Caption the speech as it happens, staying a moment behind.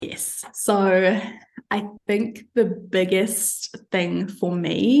Yes. So I think the biggest thing for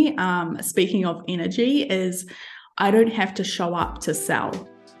me, speaking of energy, is I don't have to show up to sell.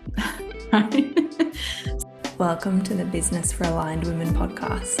 Welcome to the Business for Aligned Women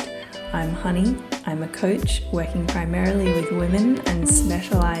podcast. I'm Honey. I'm a coach working primarily with women and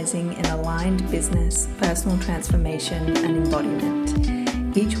specializing in aligned business, personal transformation, and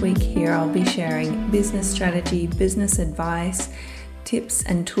embodiment. Each week here I'll be sharing business strategy, business advice, tips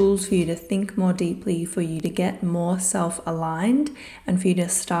and tools for you to think more deeply, for you to get more self-aligned, and for you to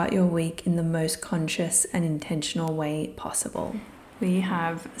start your week in the most conscious and intentional way possible. We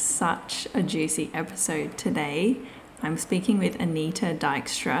have such a juicy episode today. I'm speaking with Anita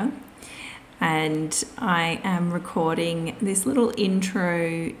Dykstra, and I am recording this little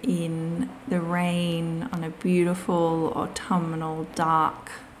intro in the rain on a beautiful autumnal,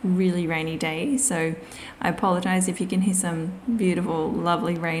 dark, really rainy day. So I apologize if you can hear some beautiful,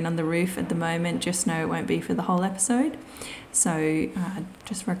 lovely rain on the roof at the moment. Just know it won't be for the whole episode. So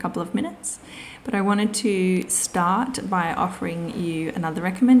just for a couple of minutes. But I wanted to start by offering you another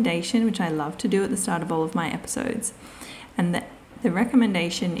recommendation, which I love to do at the start of all of my episodes. And the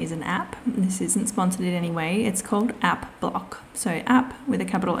recommendation is an app. This isn't sponsored in any way. It's called App Block. So app with a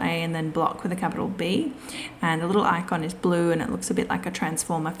capital A and then block with a capital B. And the little icon is blue and it looks a bit like a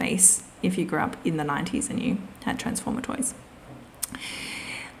Transformer face if you grew up in the 90s and you had Transformer toys.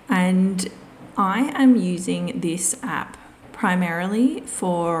 And I am using this app primarily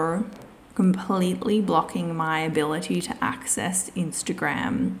for completely blocking my ability to access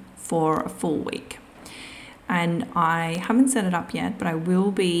Instagram for a full week. And I haven't set it up yet, but I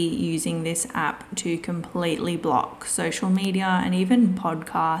will be using this app to completely block social media and even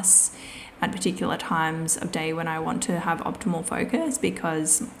podcasts at particular times of day when I want to have optimal focus,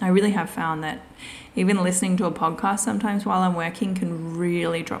 because I really have found that even listening to a podcast sometimes while I'm working can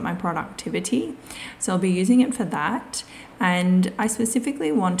really drop my productivity. So I'll be using it for that. And I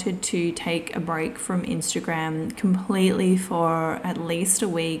specifically wanted to take a break from Instagram completely for at least a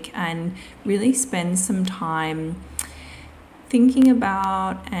week and really spend some time thinking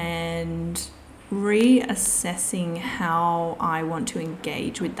about and reassessing how I want to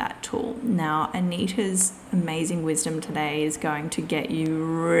engage with that tool. Now, Anita's amazing wisdom today is going to get you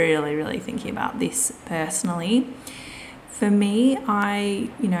really, really thinking about this personally. For me, I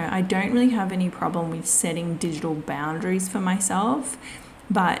don't really have any problem with setting digital boundaries for myself,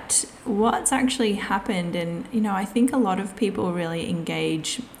 but what's actually happened, and I think a lot of people really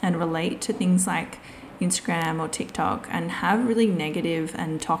engage and relate to things like Instagram or TikTok and have really negative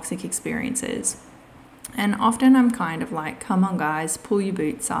and toxic experiences. And often I'm kind of like, come on guys, pull your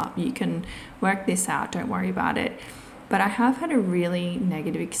boots up, you can work this out, don't worry about it. But I have had a really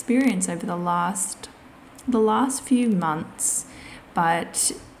negative experience over the last few months,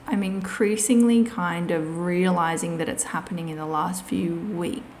 but I'm increasingly kind of realizing that it's happening in the last few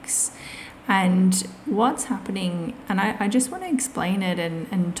weeks. And what's happening, and I just want to explain it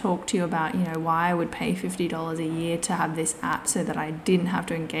and talk to you about, why I would pay $50 a year to have this app so that I didn't have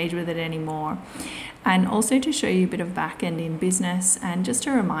to engage with it anymore. And also to show you a bit of back end in business and just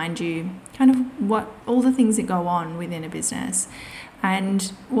to remind you kind of what all the things that go on within a business.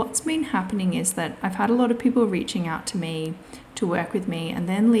 And what's been happening is that I've had a lot of people reaching out to me to work with me and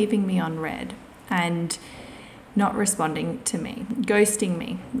then leaving me on red and not responding to me, ghosting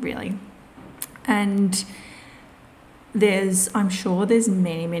me, really. And I'm sure there's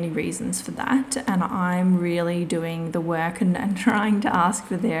many, many reasons for that. And I'm really doing the work and trying to ask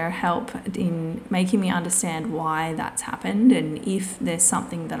for their help in making me understand why that's happened and if there's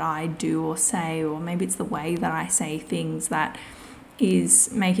something that I do or say, or maybe it's the way that I say things that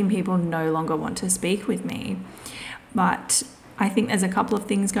is making people no longer want to speak with me. But I think there's a couple of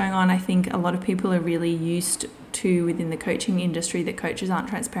things going on. I think a lot of people are really used to, within the coaching industry, that coaches aren't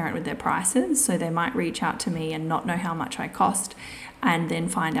transparent with their prices. So they might reach out to me and not know how much I cost and then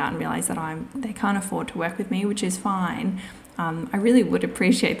find out and realize that they can't afford to work with me, which is fine. I really would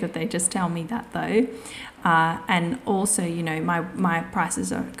appreciate that they just tell me that though. And also, my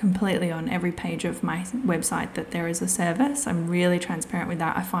prices are completely on every page of my website that there is a service. I'm really transparent with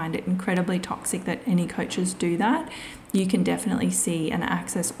that. I find it incredibly toxic that any coaches do that. You can definitely see and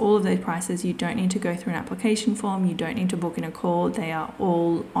access all of those prices. You don't need to go through an application form. You don't need to book in a call. They are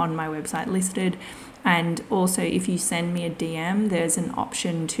all on my website listed. And also, if you send me a DM, there's an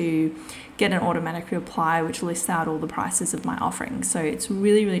option to get an automatic reply, which lists out all the prices of my offerings. So it's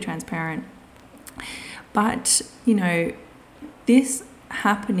really, really transparent. But, this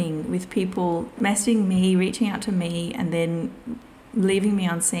happening with people messaging me, reaching out to me, and then leaving me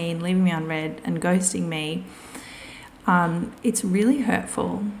unseen, leaving me unread, and ghosting me, it's really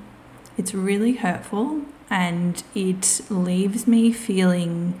hurtful. It's really hurtful, and it leaves me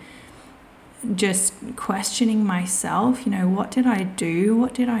feeling, just questioning myself. What did I do?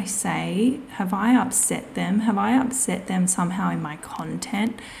 What did I say? Have I upset them? Have I upset them somehow in my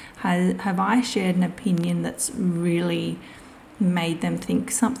content? Have I shared an opinion that's really made them think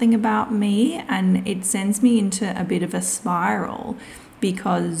something about me? And it sends me into a bit of a spiral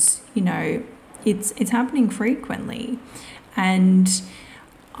because, it's happening frequently. And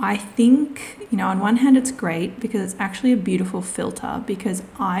I think, on one hand, it's great because it's actually a beautiful filter, because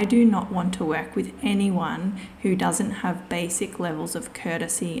I do not want to work with anyone who doesn't have basic levels of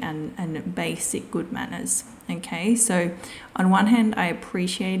courtesy and basic good manners. Okay, so on one hand, I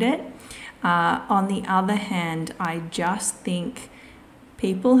appreciate it. On the other hand, I just think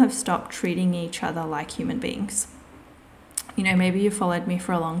people have stopped treating each other like human beings. Maybe you followed me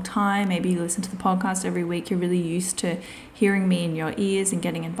for a long time. Maybe you listen to the podcast every week. You're really used to hearing me in your ears and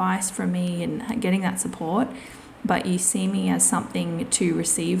getting advice from me and getting that support. But you see me as something to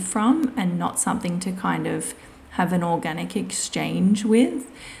receive from and not something to kind of have an organic exchange with,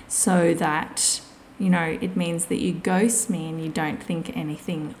 so that, it means that you ghost me and you don't think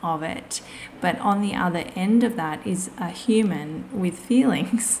anything of it. But on the other end of that is a human with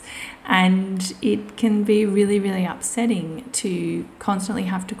feelings. And it can be really, really upsetting to constantly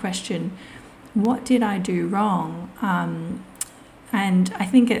have to question, what did I do wrong? And I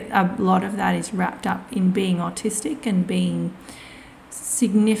think a lot of that is wrapped up in being autistic and being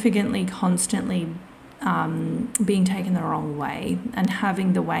significantly, constantly being taken the wrong way, and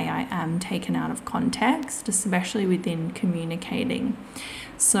having the way I am taken out of context, especially within communicating.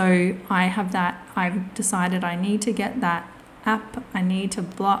 So I've decided I need to get that app, I need to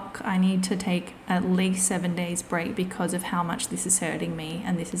block, I need to take at least 7 days break because of how much this is hurting me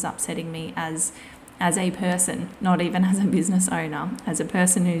and this is upsetting me as a person, not even as a business owner, as a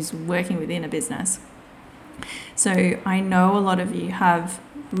person who's working within a business. So I know a lot of you have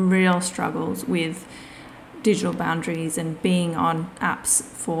real struggles with digital boundaries and being on apps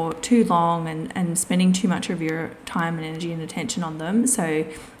for too long and spending too much of your time and energy and attention on them. So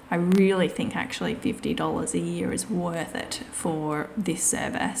I really think actually $50 a year is worth it for this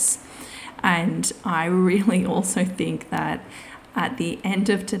service. And I really also think that at the end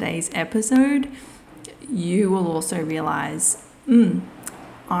of today's episode, you will also realize,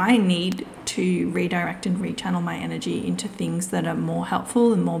 I need to redirect and rechannel my energy into things that are more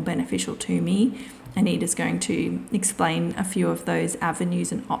helpful and more beneficial to me. Anita's going to explain a few of those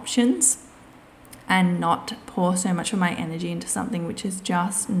avenues and options, and not pour so much of my energy into something which is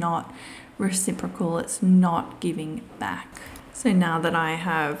just not reciprocal. It's not giving back. So now that I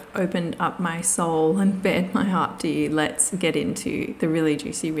have opened up my soul and bared my heart to you, let's get into the really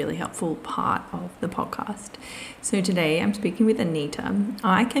juicy, really helpful part of the podcast. So today I'm speaking with Anita.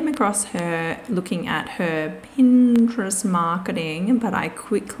 I came across her looking at her Pinterest marketing, but I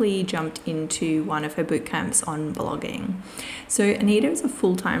quickly jumped into one of her boot camps on blogging. So Anita is a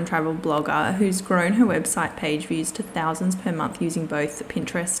full-time travel blogger who's grown her website page views to thousands per month using both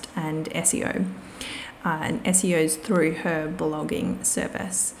Pinterest and SEO. And SEOs through her blogging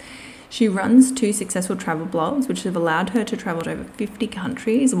service. She runs 2 successful travel blogs, which have allowed her to travel to over 50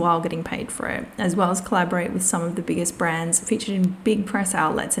 countries while getting paid for it, as well as collaborate with some of the biggest brands, featured in big press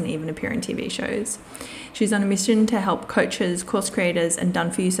outlets and even appear in TV shows. She's on a mission to help coaches, course creators, and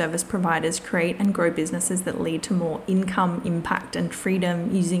done-for-you service providers create and grow businesses that lead to more income, impact, and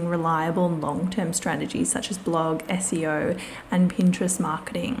freedom using reliable long-term strategies such as blog, SEO, and Pinterest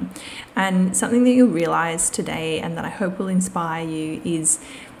marketing. And something that you'll realize today, and that I hope will inspire you, is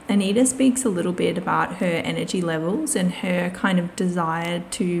Anita speaks a little bit about her energy levels and her kind of desire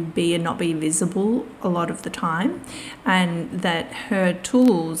to be and not be visible a lot of the time, and that her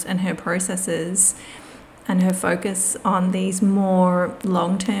tools and her processes and her focus on these more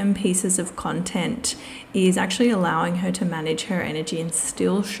long-term pieces of content is actually allowing her to manage her energy and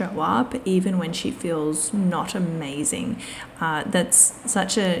still show up even when she feels not amazing. That's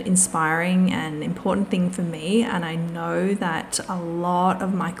such an inspiring and important thing for me, and I know that a lot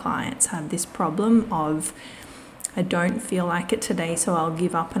of my clients have this problem of, I don't feel like it today, so I'll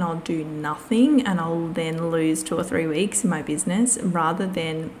give up and I'll do nothing, and I'll then lose 2 or 3 weeks in my business, rather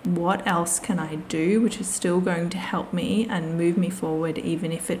than what else can I do which is still going to help me and move me forward,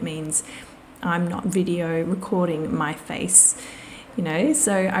 even if it means I'm not video recording my face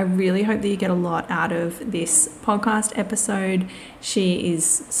So I really hope that you get a lot out of this podcast episode. She is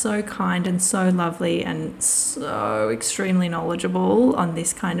so kind and so lovely and so extremely knowledgeable on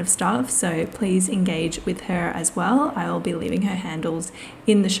this kind of stuff. So please engage with her as well. I will be leaving her handles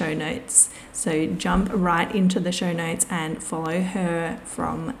in the show notes. So jump right into the show notes and follow her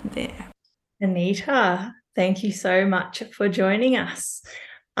from there. Anita, thank you so much for joining us.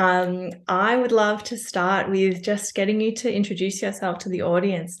 I would love to start with just getting you to introduce yourself to the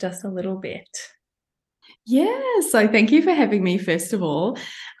audience just a little bit. Yeah, so thank you for having me, first of all.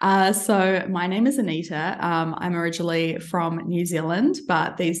 So my name is Anita. I'm originally from New Zealand,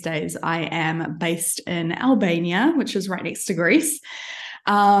 but these days I am based in Albania, which is right next to Greece.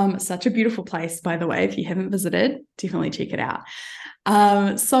 Such a beautiful place, by the way. If you haven't visited, definitely check it out.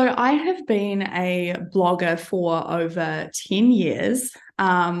 So I have been a blogger for over 10 years.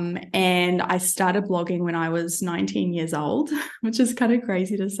 And I started blogging when I was 19 years old, which is kind of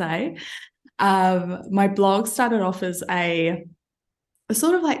crazy to say. My blog started off as a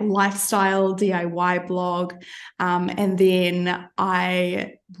sort of like lifestyle DIY blog. And then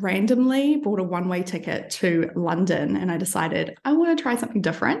I randomly bought a one-way ticket to London and I decided I want to try something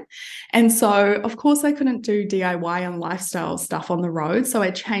different. And so, of course, I couldn't do DIY and lifestyle stuff on the road. So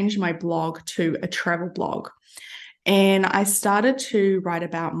I changed my blog to a travel blog. And I started to write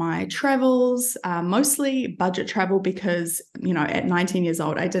about my travels, mostly budget travel, because, at 19 years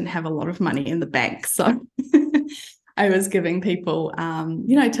old, I didn't have a lot of money in the bank. So I was giving people,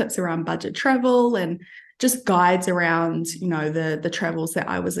 tips around budget travel and just guides around, the travels that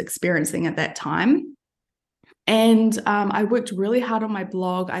I was experiencing at that time. And I worked really hard on my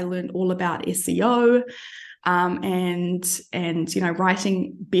blog. I learned all about SEO, and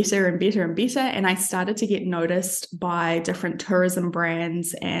writing better and better and better. And I started to get noticed by different tourism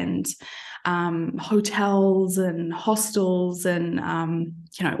brands and hotels and hostels and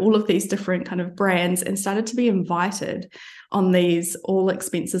all of these different kind of brands, and started to be invited on these all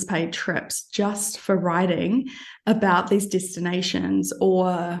expenses paid trips just for writing about these destinations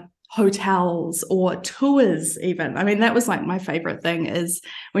or hotels or tours even. I mean, that was like my favorite thing, is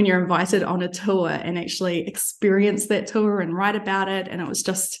when you're invited on a tour and actually experience that tour and write about it. And it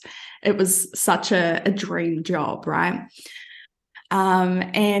was such a dream job, right?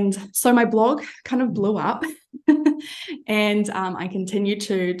 And so my blog kind of blew up and I continued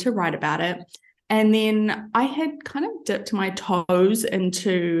to write about it. And then I had kind of dipped my toes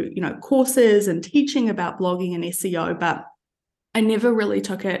into, courses and teaching about blogging and SEO, but I never really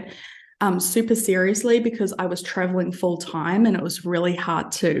took it super seriously because I was traveling full time and it was really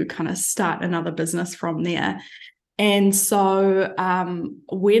hard to kind of start another business from there. And so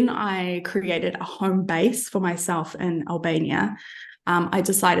when I created a home base for myself in Albania, I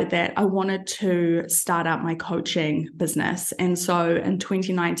decided that I wanted to start up my coaching business. And so in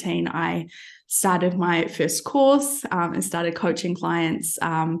 2019, I started my first course and started coaching clients,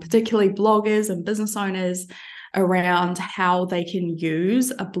 particularly bloggers and business owners, around how they can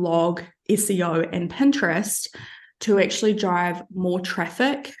use a blog, SEO, and Pinterest to actually drive more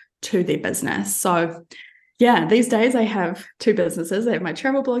traffic to their business. So yeah, these days I have two businesses. I have my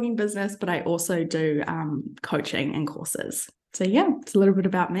travel blogging business, but I also do coaching and courses. So yeah, it's a little bit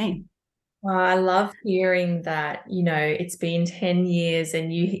about me. Well, I love hearing that, it's been 10 years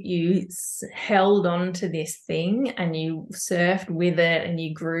and you held on to this thing and you surfed with it and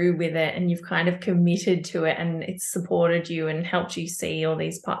you grew with it and you've kind of committed to it and it's supported you and helped you see all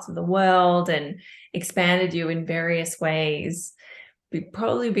these parts of the world and expanded you in various ways,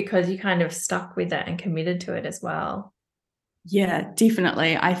 probably because you kind of stuck with it and committed to it as well. Yeah,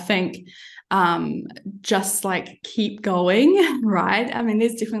 definitely. I think just like keep going, right? I mean,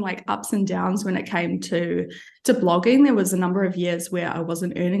 there's definitely like ups and downs when it came to blogging. There was a number of years where I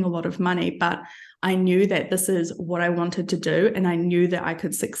wasn't earning a lot of money, but I knew that this is what I wanted to do, and I knew that I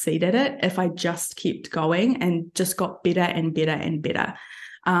could succeed at it if I just kept going and just got better and better and better.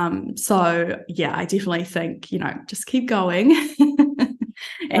 So yeah, I definitely think, just keep going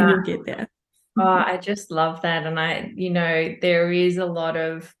and you'll get there. Oh, I just love that. And there is a lot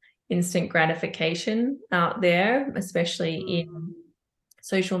of instant gratification out there, especially in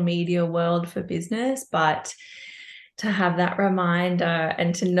social media world for business, but to have that reminder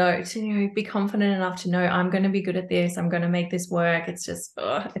and to be confident enough to know I'm going to be good at this, I'm going to make this work. It's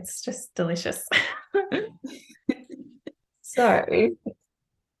just delicious. So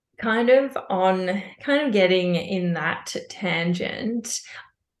kind of getting in that tangent,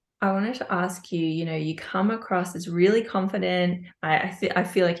 I wanted to ask you, you come across as really confident. I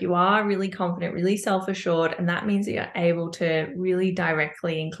feel like you are really confident, really self-assured, and that means that you're able to really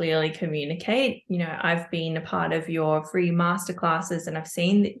directly and clearly communicate. I've been a part of your free masterclasses and I've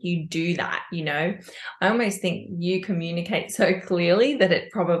seen that you do that. I almost think you communicate so clearly that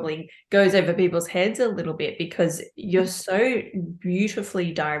it probably goes over people's heads a little bit because you're so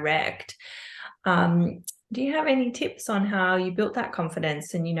beautifully direct. Do you have any tips on how you built that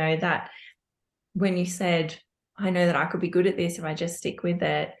confidence? And that when you said, I know that I could be good at this if I just stick with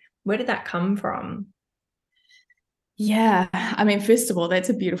it, where did that come from? Yeah, I mean, first of all, that's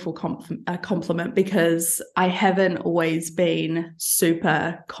a beautiful compliment because I haven't always been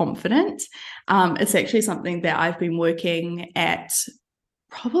super confident. It's actually something that I've been working at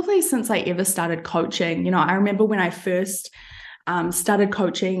probably since I ever started coaching. I remember when I first started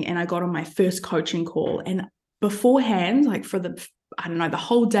coaching and I got on my first coaching call, and beforehand, like for the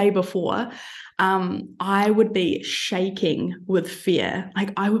whole day before, I would be shaking with fear.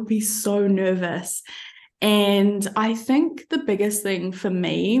 Like I would be so nervous. And I think the biggest thing for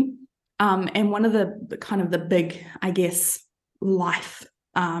me, and one of the kind of the big, I guess, life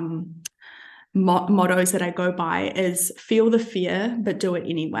mottos that I go by is feel the fear, but do it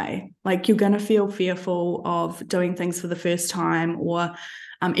anyway. Like you're going to feel fearful of doing things for the first time or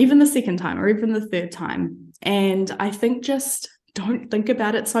even the second time or even the third time. And I think just don't think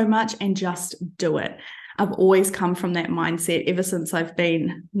about it so much and just do it. I've always come from that mindset ever since I've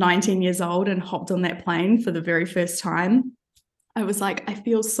been 19 years old and hopped on that plane for the very first time. I was like, I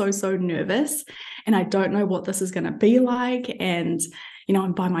feel so, so nervous and I don't know what this is going to be like. And,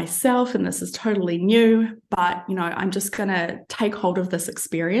 I'm by myself and this is totally new, but, I'm just going to take hold of this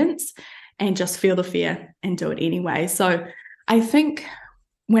experience and just feel the fear and do it anyway. So I think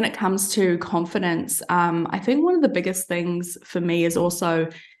when it comes to confidence, I think one of the biggest things for me is also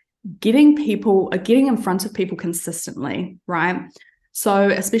getting in front of people consistently, right? So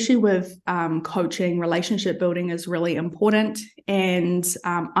especially with coaching, relationship building is really important. And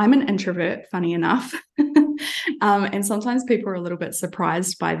I'm an introvert, funny enough. And sometimes people are a little bit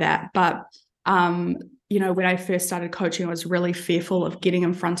surprised by that. But, when I first started coaching, I was really fearful of getting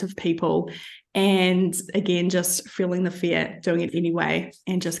in front of people. And again, just feeling the fear, doing it anyway,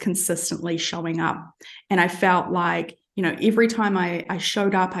 and just consistently showing up. And I felt like, every time I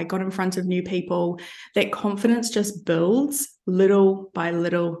showed up, I got in front of new people, that confidence just builds little by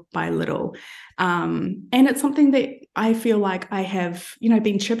little by little. And it's something that I feel like I have,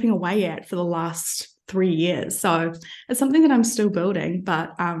 been chipping away at for the last 3 years. So it's something that I'm still building,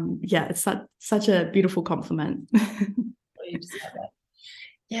 but it's such a beautiful compliment.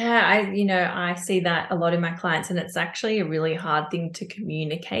 Yeah, I see that a lot in my clients, and it's actually a really hard thing to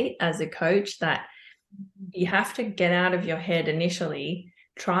communicate as a coach, that you have to get out of your head initially,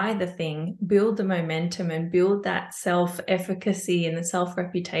 try the thing, build the momentum and build that self-efficacy and the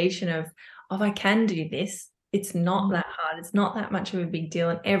self-reputation of I can do this. It's not that hard. It's not that much of a big deal.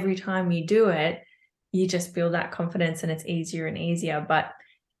 And every time you do it, you just build that confidence and it's easier and easier. But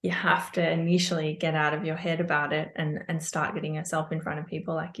you have to initially get out of your head about it and start getting yourself in front of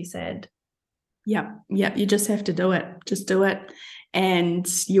people, like you said. Yep. You just have to do it. Just do it. And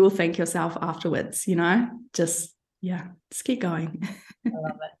you will thank yourself afterwards, just keep going. I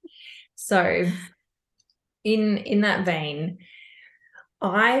love it. So in that vein,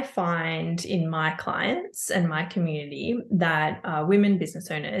 I find in my clients and my community that women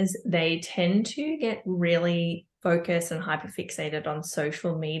business owners, they tend to get really focused and hyperfixated on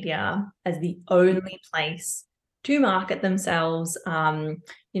social media as the only place to market themselves. I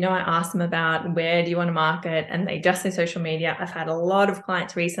asked them about where do you want to market, and they just say social media. I've had a lot of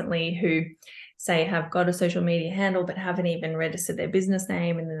clients recently who say have got a social media handle but haven't even registered their business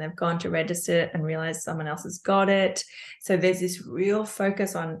name, and then they've gone to register it and realized someone else has got it. So there's this real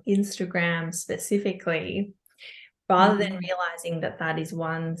focus on Instagram specifically, rather than realizing that that is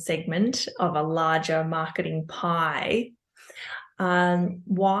one segment of a larger marketing pie.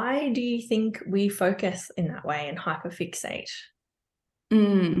 Why do you think we focus in that way and hyperfixate?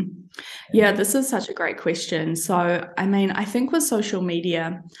 Yeah, this is such a great question. So, I mean, I think with social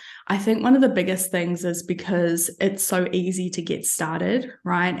media, I think one of the biggest things is because it's so easy to get started,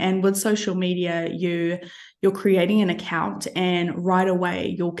 right? And with social media, you're creating an account and right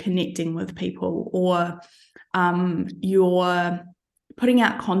away you're connecting with people, or you're putting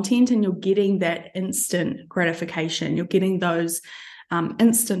out content and you're getting that instant gratification. You're getting those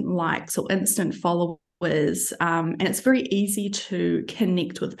instant likes or instant followers. And it's very easy to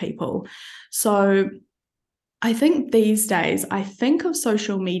connect with people. So I think these days, I think of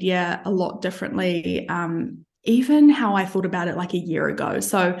social media a lot differently even how I thought about it like a year ago.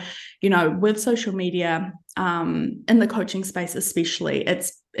 So, with social media, in the coaching space especially,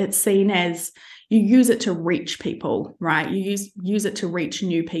 it's seen as you use it to reach people, right? You use it to reach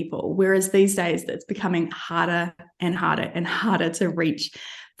new people. Whereas these days it's becoming harder and harder and harder to reach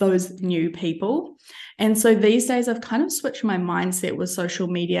those new people. And so these days I've kind of switched my mindset with social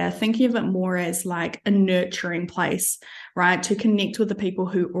media, thinking of it more as like a nurturing place, right? To connect with the people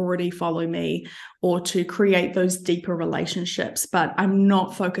who already follow me or to create those deeper relationships. But I'm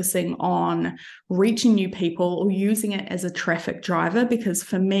not focusing on reaching new people or using it as a traffic driver, because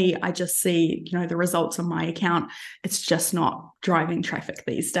for me, I just see, the results on my account. It's just not driving traffic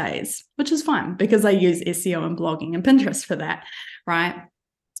these days, which is fine because I use SEO and blogging and Pinterest for that, right?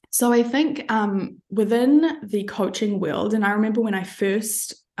 So I think within the coaching world, and I remember when I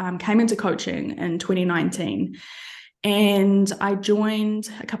first came into coaching in 2019, and I joined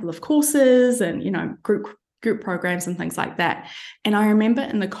a couple of courses and, group programs and things like that. And I remember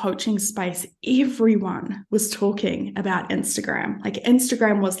in the coaching space, everyone was talking about Instagram. Like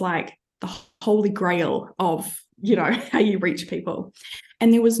Instagram was like the holy grail of, how you reach people.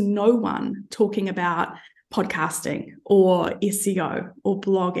 And there was no one talking about podcasting or SEO or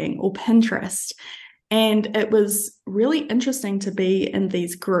blogging or Pinterest. And it was really interesting to be in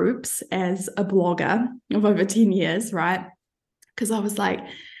these groups as a blogger of over 10 years, right? Because I was like,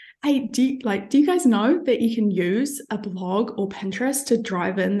 hey, do you guys know that you can use a blog or Pinterest to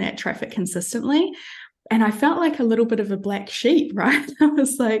drive in that traffic consistently? And I felt like a little bit of a black sheep, right? I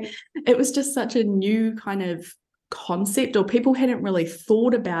was like, it was just such a new kind of concept, or people hadn't really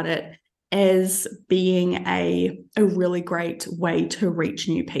thought about it as being a really great way to reach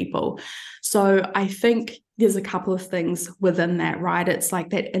new people. So I think there's a couple of things within that, right? It's like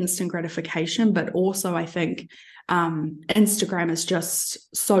that instant gratification, but also I think Instagram is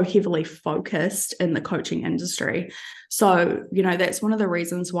just so heavily focused in the coaching industry. So, that's one of the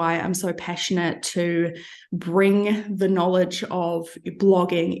reasons why I'm so passionate to bring the knowledge of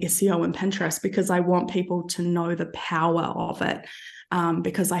blogging, SEO, and Pinterest, because I want people to know the power of it.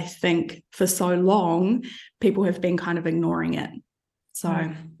 Because I think for so long, people have been kind of ignoring it.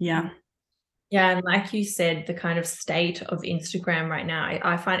 So, yeah. Yeah, and like you said, the kind of state of Instagram right now,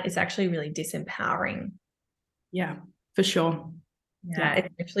 I find it's actually really disempowering. Yeah, for sure. Yeah,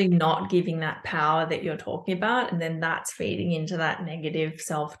 it's actually not giving that power that you're talking about. And then that's feeding into that negative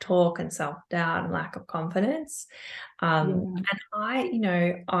self-talk and self-doubt and lack of confidence. And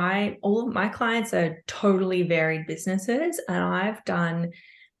all of my clients are totally varied businesses. And I've done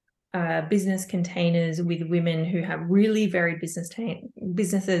business containers with women who have really varied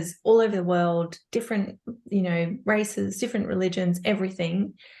businesses all over the world, different, races, different religions,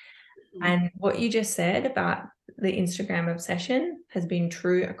 everything. And what you just said about the Instagram obsession has been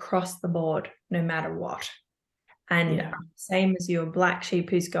true across the board, no matter what. And same as your black sheep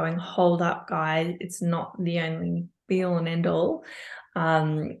who's going, hold up, guys, it's not the only be all and end all.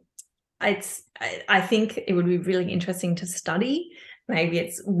 I think it would be really interesting to study. Maybe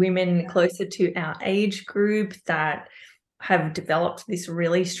it's women closer to our age group that have developed this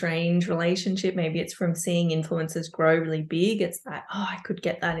really strange relationship. Maybe it's from seeing influencers grow really big. It's that, I could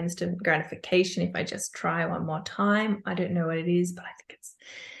get that instant gratification if I just try one more time. I don't know what it is, but I think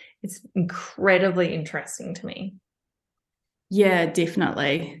it's incredibly interesting to me. Yeah,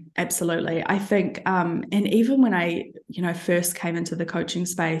 definitely. Absolutely. I think, and even when I, first came into the coaching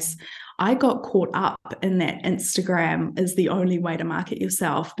space, I got caught up in that Instagram is the only way to market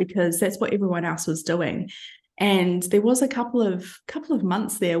yourself because that's what everyone else was doing. And there was a couple of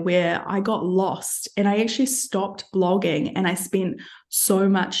months there where I got lost and I actually stopped blogging and I spent so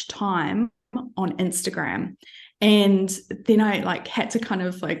much time on Instagram. And then I had to kind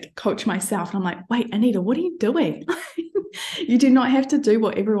of coach myself. And I'm like, wait, Anita, what are you doing? You do not have to do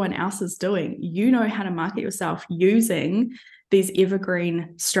what everyone else is doing. You know how to market yourself using these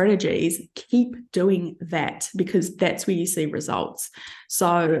evergreen strategies. Keep doing that because that's where you see results.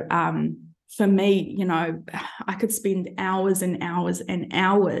 So, for me, I could spend hours and hours and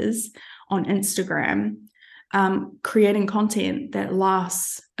hours on Instagram creating content that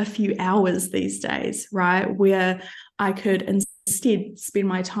lasts a few hours these days, right? Where I could instead spend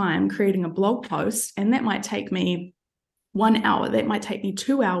my time creating a blog post, and that might take me 1 hour, that might take me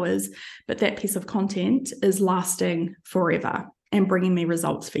 2 hours, but that piece of content is lasting forever and bringing me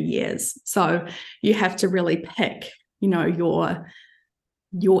results for years. So you have to really pick,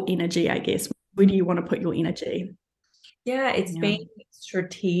 your energy, I guess. Where do you want to put your energy? Yeah, it's being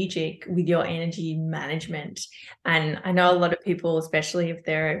strategic with your energy management. And I know a lot of people, especially if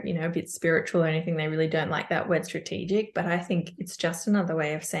they're, a bit spiritual or anything, they really don't like that word strategic. But I think it's just another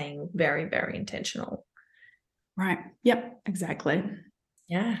way of saying very, very intentional. Right. Yep, exactly.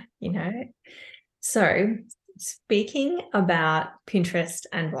 Yeah, So speaking about Pinterest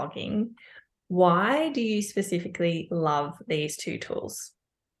and blogging, why do you specifically love these two tools?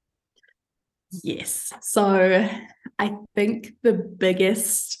 Yes. So I think the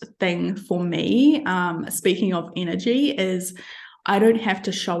biggest thing for me, speaking of energy, is I don't have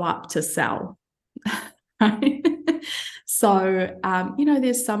to show up to sell. Right? So,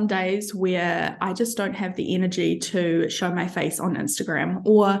 there's some days where I just don't have the energy to show my face on Instagram,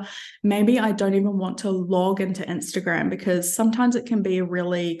 or maybe I don't even want to log into Instagram because sometimes it can be a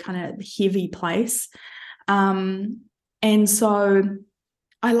really kind of heavy place. And so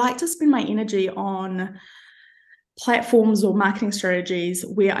I like to spend my energy on platforms or marketing strategies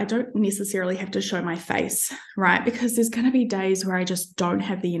where I don't necessarily have to show my face, right? Because there's going to be days where I just don't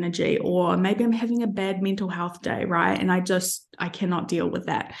have the energy, or maybe I'm having a bad mental health day, right? And I cannot deal with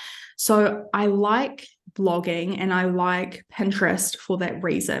that. So I like blogging and I like Pinterest for that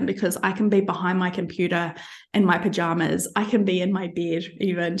reason, because I can be behind my computer in my pajamas. I can be in my bed,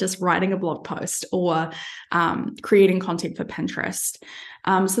 even just writing a blog post or creating content for Pinterest.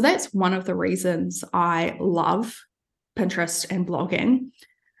 So that's one of the reasons I love Pinterest and blogging.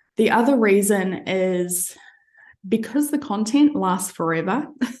 The other reason is because the content lasts forever.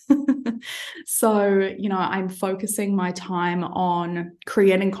 So, I'm focusing my time on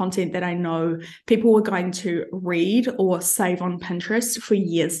creating content that I know people are going to read or save on Pinterest for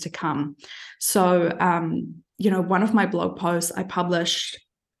years to come. So, one of my blog posts I published,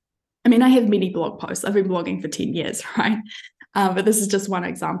 I have many blog posts. I've been blogging for 10 years, right? But this is just one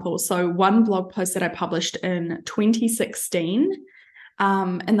example. So one blog post that I published in 2016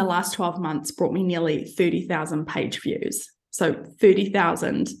 in the last 12 months brought me nearly 30,000 page views. So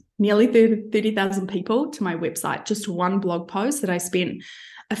 30,000, nearly 30,000 people to my website. Just one blog post that I spent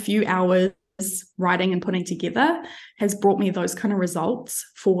a few hours writing and putting together has brought me those kind of results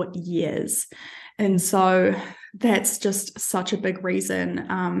for years. And so that's just such a big reason,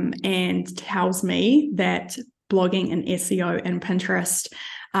 and tells me that blogging and SEO and Pinterest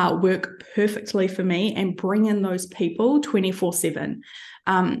work perfectly for me and bring in those people 24/7,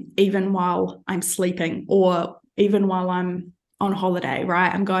 even while I'm sleeping or even while I'm on holiday,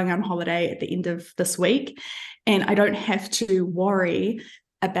 right? I'm going on holiday at the end of this week, and I don't have to worry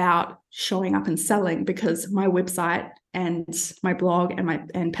about showing up and selling because my website and my blog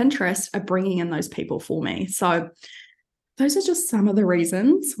and Pinterest are bringing in those people for me. So those are just some of the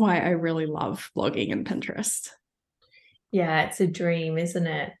reasons why I really love blogging and Pinterest. Yeah, it's a dream, isn't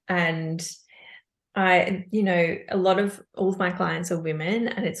it? And a lot of all of my clients are women,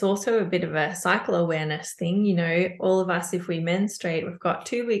 and it's also a bit of a cycle awareness thing. All of us, if we menstruate, we've got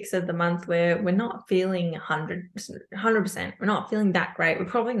 2 weeks of the month where we're not feeling 100%. We're not feeling that great. We're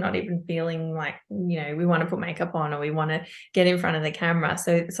probably not even feeling like, we want to put makeup on or we want to get in front of the camera.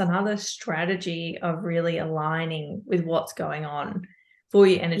 So it's another strategy of really aligning with what's going on for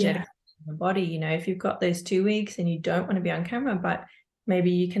your energetic body. If you've got those 2 weeks and you don't want to be on camera, but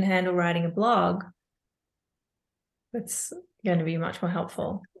maybe you can handle writing a blog, it's going to be much more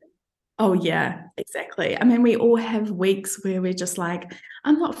helpful. Oh, yeah, exactly. We all have weeks where we're just like,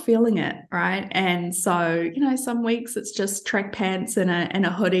 I'm not feeling it, right? And so, some weeks it's just track pants and a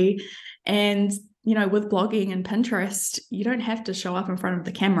hoodie. And, with blogging and Pinterest, you don't have to show up in front of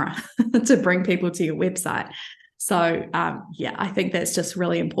the camera to bring people to your website. So, I think that's just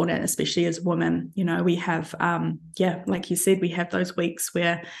really important, especially as women. We have, like you said, we have those weeks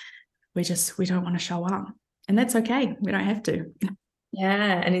where we don't want to show up. And that's okay. We don't have to.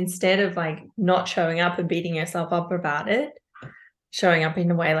 Yeah. And instead of not showing up and beating yourself up about it, showing up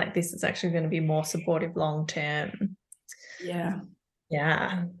in a way like this is actually going to be more supportive long term. Yeah.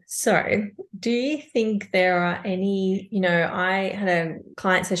 Yeah. So do you think there are any, I had a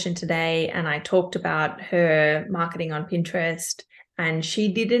client session today and I talked about her marketing on Pinterest, and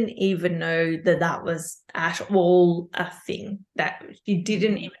she didn't even know that was at all a thing, that she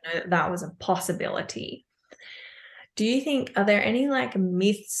didn't even know that was a possibility. Do you think, are there any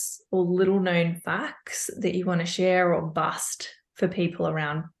myths or little known facts that you want to share or bust for people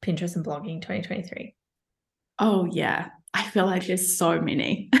around Pinterest and blogging 2023? Oh, yeah. I feel like there's so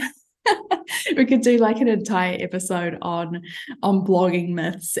many. We could do an entire episode on blogging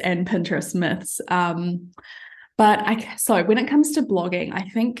myths and Pinterest myths. So when it comes to blogging, I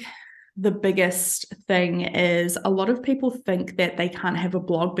think the biggest thing is a lot of people think that they can't have a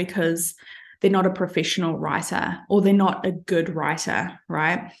blog because they're not a professional writer or they're not a good writer,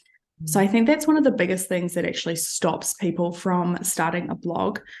 right? So I think that's one of the biggest things that actually stops people from starting a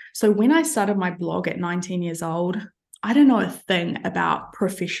blog. So when I started my blog at 19 years old, I didn't know a thing about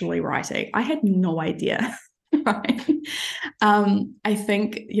professionally writing. I had no idea. Right. I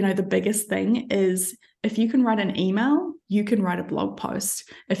think, the biggest thing is if you can write an email, you can write a blog post.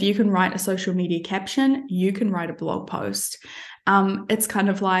 If you can write a social media caption, you can write a blog post. It's kind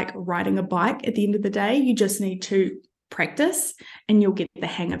of like riding a bike at the end of the day. You just need to practice and you'll get the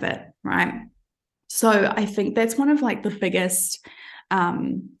hang of it, right? So I think that's one of like the biggest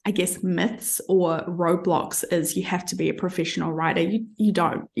I guess myths or roadblocks is you have to be a professional writer. You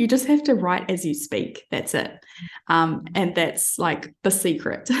don't. You just have to write as you speak. That's it. And that's like the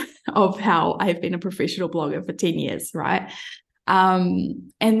secret of how I've been a professional blogger for 10 years, right?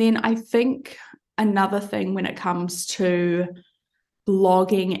 And then I think another thing when it comes to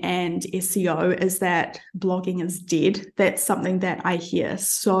blogging and SEO is that blogging is dead. That's something that I hear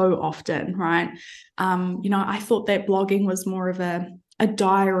so often, right? I thought that blogging was more of a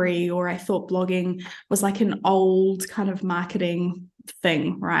diary, or I thought blogging was like an old kind of marketing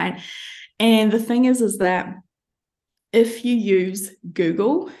thing, right? And the thing is that if you use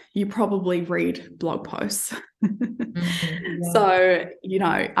Google, you probably read blog posts. Yeah. So,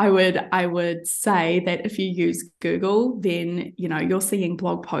 I would say that if you use Google, then, you're seeing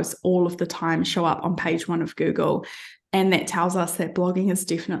blog posts all of the time show up on page 1 of Google. And that tells us that blogging is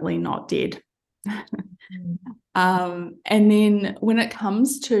definitely not dead. And then when it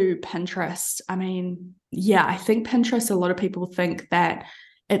comes to Pinterest, I think Pinterest, a lot of people think that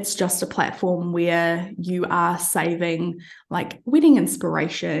it's just a platform where you are saving like wedding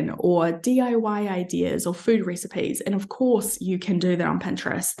inspiration or DIY ideas or food recipes. And of course, you can do that on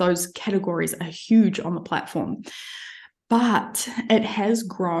Pinterest. Those categories are huge on the platform. But it has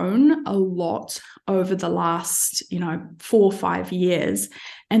grown a lot over the last, 4 or 5 years.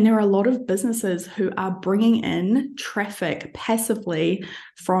 And there are a lot of businesses who are bringing in traffic passively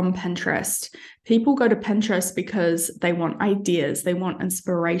from Pinterest. People go to Pinterest because they want ideas, they want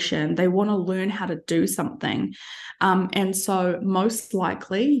inspiration, they want to learn how to do something. And so most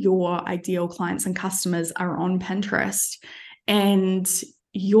likely your ideal clients and customers are on Pinterest. And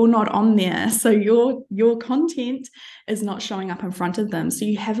you're not on there, so your content is not showing up in front of them. So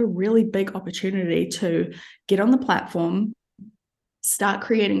you have a really big opportunity to get on the platform, start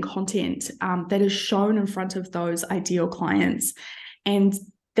creating content that is shown in front of those ideal clients, and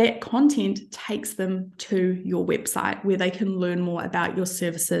that content takes them to your website where they can learn more about your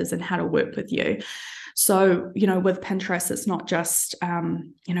services and how to work with you. So, with Pinterest, it's not just,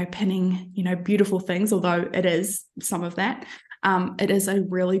 pinning, beautiful things, although it is some of that. It is a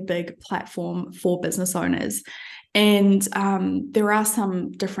really big platform for business owners. And there are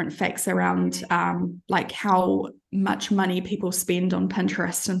some different facts around like how much money people spend on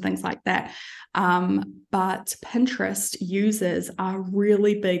Pinterest and things like that. But Pinterest users are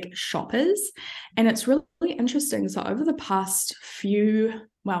really big shoppers. And it's really interesting. So over the past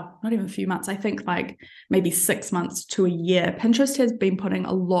not even a few months, I think like maybe 6 months to a year, Pinterest has been putting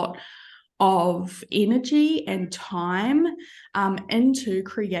a lot of energy and time into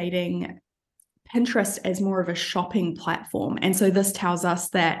creating Pinterest as more of a shopping platform. And so this tells us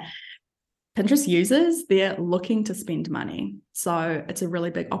that Pinterest users, they're looking to spend money. So it's a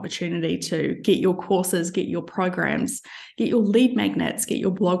really big opportunity to get your courses, get your programs, get your lead magnets, get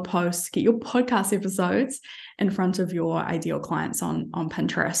your blog posts, get your podcast episodes in front of your ideal clients on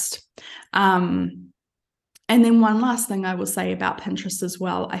Pinterest. And then one last thing I will say about Pinterest as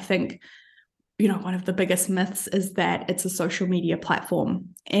well, I think, one of the biggest myths is that it's a social media platform,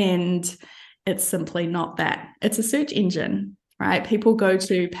 and it's simply not that. It's a search engine, right? People go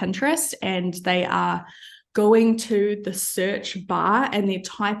to Pinterest and they are going to the search bar and they're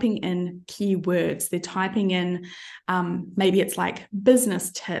typing in keywords. They're typing in, maybe it's like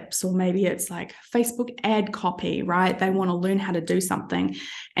business tips, or maybe it's like Facebook ad copy, right? They want to learn how to do something.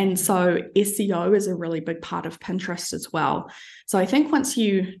 And so SEO is a really big part of Pinterest as well. So I think once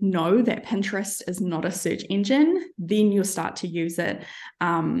you know that Pinterest is not a search engine, then you'll start to use it.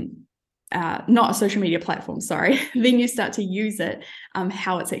 Not a social media platform, sorry. Then you start to use it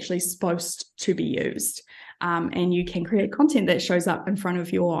how it's actually supposed to be used. And you can create content that shows up in front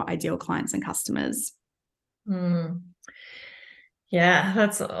of your ideal clients and customers. Yeah,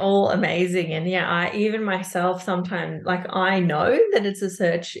 that's all amazing. And yeah, I even myself sometimes, like, I know that it's a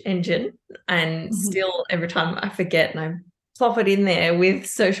search engine, and still every time I forget and I plop it in there with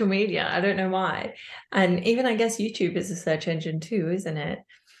social media. I don't know why. And even I guess YouTube is a search engine too, isn't it?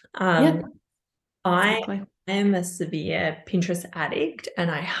 Yeah, exactly. I am a severe Pinterest addict, and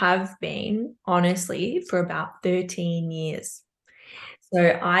I have been honestly for about 13 years. So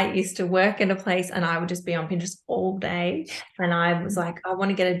I used to work in a place and I would just be on Pinterest all day. And I was like, I want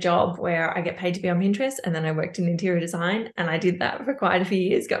to get a job where I get paid to be on Pinterest. And then I worked in interior design and I did that for quite a few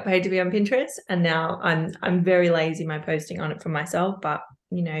years, got paid to be on Pinterest. And now I'm very lazy my posting on it for myself, but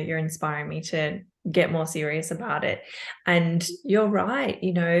you're inspiring me to get more serious about it. And you're right.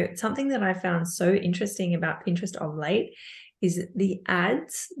 Something that I found so interesting about Pinterest of late is the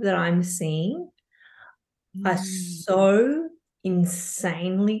ads that I'm seeing are so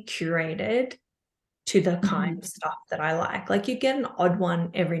insanely curated to the kind of stuff that I like. Like you get an odd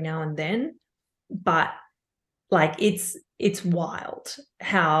one every now and then, but like it's wild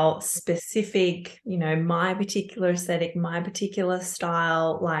how specific, my particular aesthetic, my particular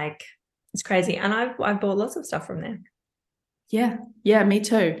style, like it's crazy. And I've bought lots of stuff from there. Yeah, me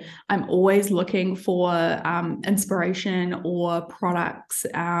too. I'm always looking for inspiration or products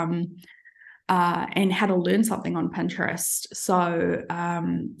and how to learn something on Pinterest. So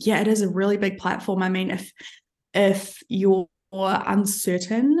it is a really big platform. I mean, if you're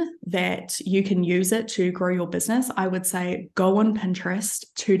uncertain that you can use it to grow your business, I would say go on Pinterest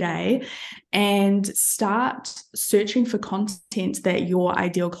today and start searching for content that your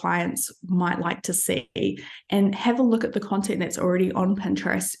ideal clients might like to see, and have a look at the content that's already on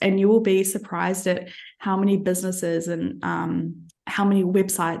Pinterest, and you will be surprised at how many businesses and how many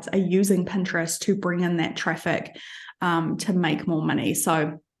websites are using Pinterest to bring in that traffic to make more money.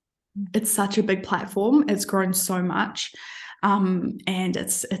 So it's such a big platform. It's grown so much. And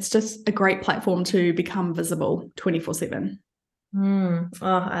it's just a great platform to become visible 24/7. Oh,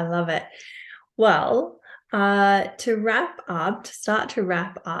 I love it. Well, to start to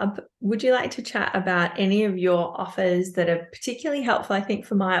wrap up, would you like to chat about any of your offers that are particularly helpful? I think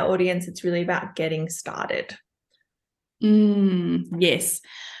for my audience, it's really about getting started. Yes.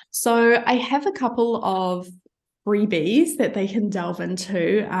 So I have a couple of freebies that they can delve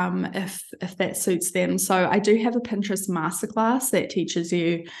into if that suits them. So I do have a Pinterest masterclass that teaches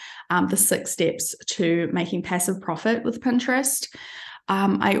you the 6 steps to making passive profit with Pinterest.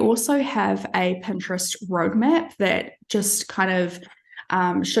 I also have a Pinterest roadmap that just kind of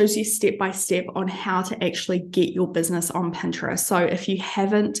shows you step by step on how to actually get your business on Pinterest. So if you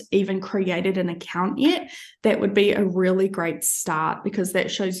haven't even created an account yet, that would be a really great start, because that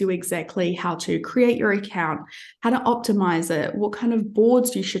shows you exactly how to create your account, how to optimize it, what kind of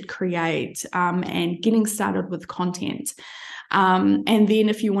boards you should create, and getting started with content. And then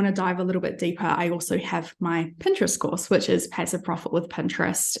if you want to dive a little bit deeper, I also have my Pinterest course, which is Passive Profit with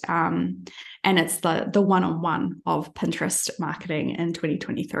Pinterest. And it's the one-on-one of Pinterest marketing in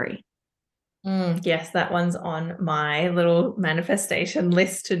 2023. Yes, that one's on my little manifestation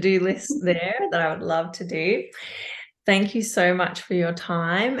list, to-do list there that I would love to do. Thank you so much for your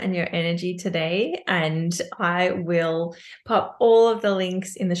time and your energy today. And I will pop all of the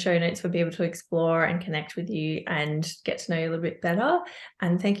links in the show notes for people to explore and connect with you and get to know you a little bit better.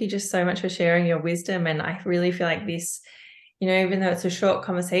 And thank you just so much for sharing your wisdom. And I really feel like this, even though it's a short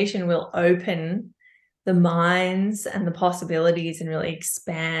conversation, will open the minds and the possibilities and really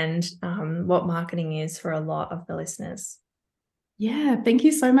expand what marketing is for a lot of the listeners. Yeah, thank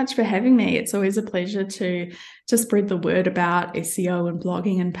you so much for having me. It's always a pleasure to spread the word about SEO and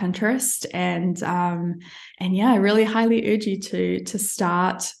blogging and Pinterest. And I really highly urge you to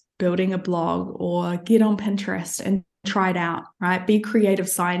start building a blog or get on Pinterest and try it out, right? Be a creative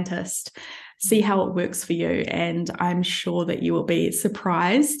scientist, see how it works for you. And I'm sure that you will be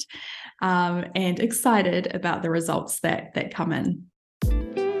surprised and excited about the results that come in.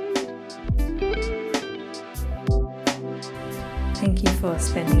 Thank you for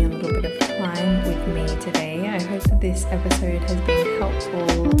spending a little bit of time with me today. I hope that this episode has been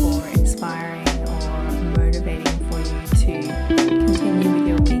helpful or inspiring or motivating for you to continue with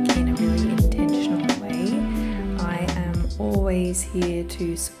your week in a really intentional way. I am always here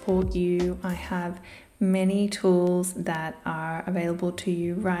to support you. I have many tools that are available to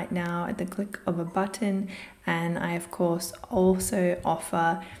you right now at the click of a button, and I of course also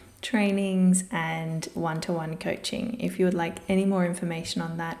offer trainings and one-to-one coaching. If you would like any more information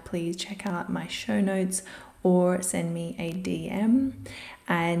on that, please check out my show notes or send me a DM.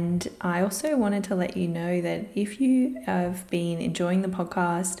 And I also wanted to let you know that if you have been enjoying the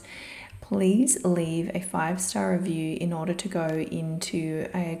podcast, please leave a 5-star review in order to go into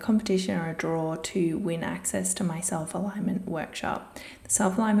a competition or a draw to win access to my self-alignment workshop. The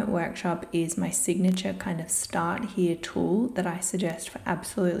self-alignment workshop is my signature kind of start here tool that I suggest for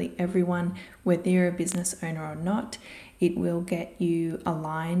absolutely everyone, whether you're a business owner or not. It will get you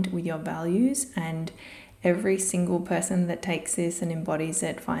aligned with your values, and Every single person that takes this and embodies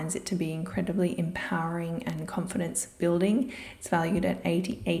it finds it to be incredibly empowering and confidence building. It's valued at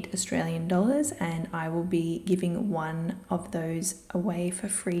 88 Australian dollars, and I will be giving one of those away for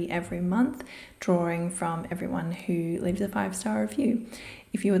free every month, drawing from everyone who leaves a 5-star review.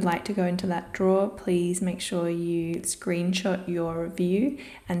 If you would like to go into that draw, please make sure you screenshot your review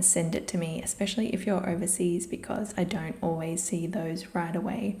and send it to me, especially if you're overseas, because I don't always see those right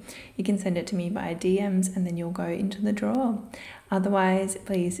away. You can send it to me via DMs and then you'll go into the draw. Otherwise,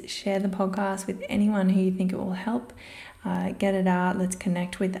 please share the podcast with anyone who you think it will help. Get it out. Let's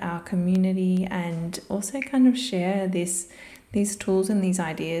connect with our community and also kind of share these tools and these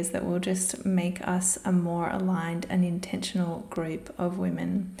ideas that will just make us a more aligned and intentional group of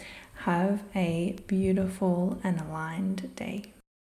women. Have a beautiful and aligned day.